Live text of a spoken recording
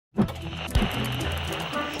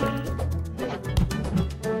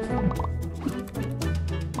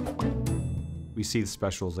We see the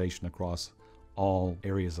specialization across all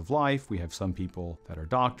areas of life. We have some people that are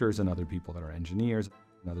doctors and other people that are engineers,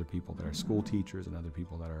 and other people that are school teachers, and other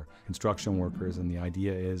people that are construction workers. And the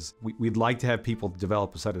idea is we'd like to have people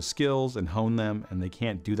develop a set of skills and hone them, and they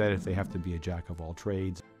can't do that if they have to be a jack of all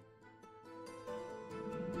trades.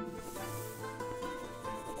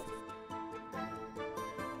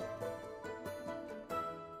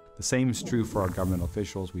 The same is true for our government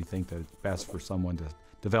officials. We think that it's best for someone to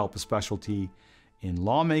develop a specialty in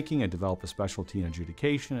lawmaking, and develop a specialty in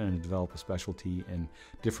adjudication, and develop a specialty in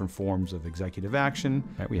different forms of executive action.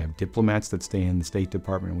 We have diplomats that stay in the State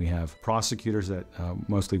Department, and we have prosecutors that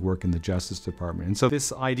mostly work in the Justice Department. And so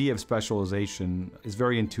this idea of specialization is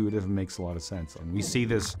very intuitive and makes a lot of sense. And we see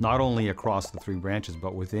this not only across the three branches,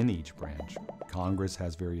 but within each branch. Congress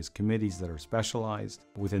has various committees that are specialized.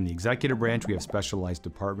 Within the executive branch, we have specialized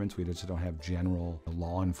departments. We just don't have general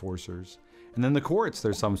law enforcers. And then the courts,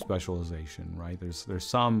 there's some specialization, right? There's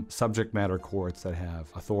some subject matter courts that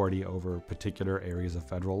have authority over particular areas of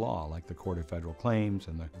federal law, like the Court of Federal Claims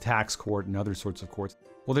and the tax court and other sorts of courts.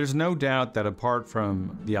 Well, there's no doubt that apart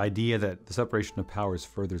from the idea that the separation of powers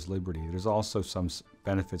furthers liberty, there's also some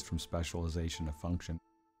benefits from specialization of function.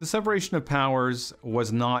 The separation of powers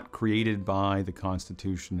was not created by the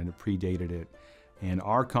Constitution, and it predated it. And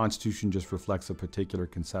our Constitution just reflects a particular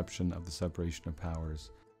conception of the separation of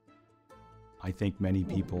powers. I think many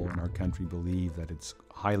people in our country believe that it's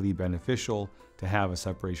highly beneficial to have a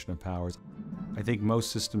separation of powers. I think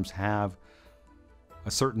most systems have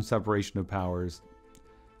a certain separation of powers.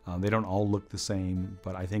 They don't all look the same,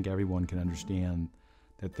 but I think everyone can understand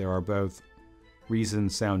that there are both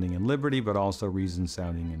reasons sounding in liberty, but also reasons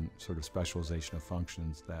sounding in sort of specialization of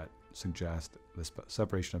functions that suggest the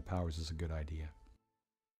separation of powers is a good idea.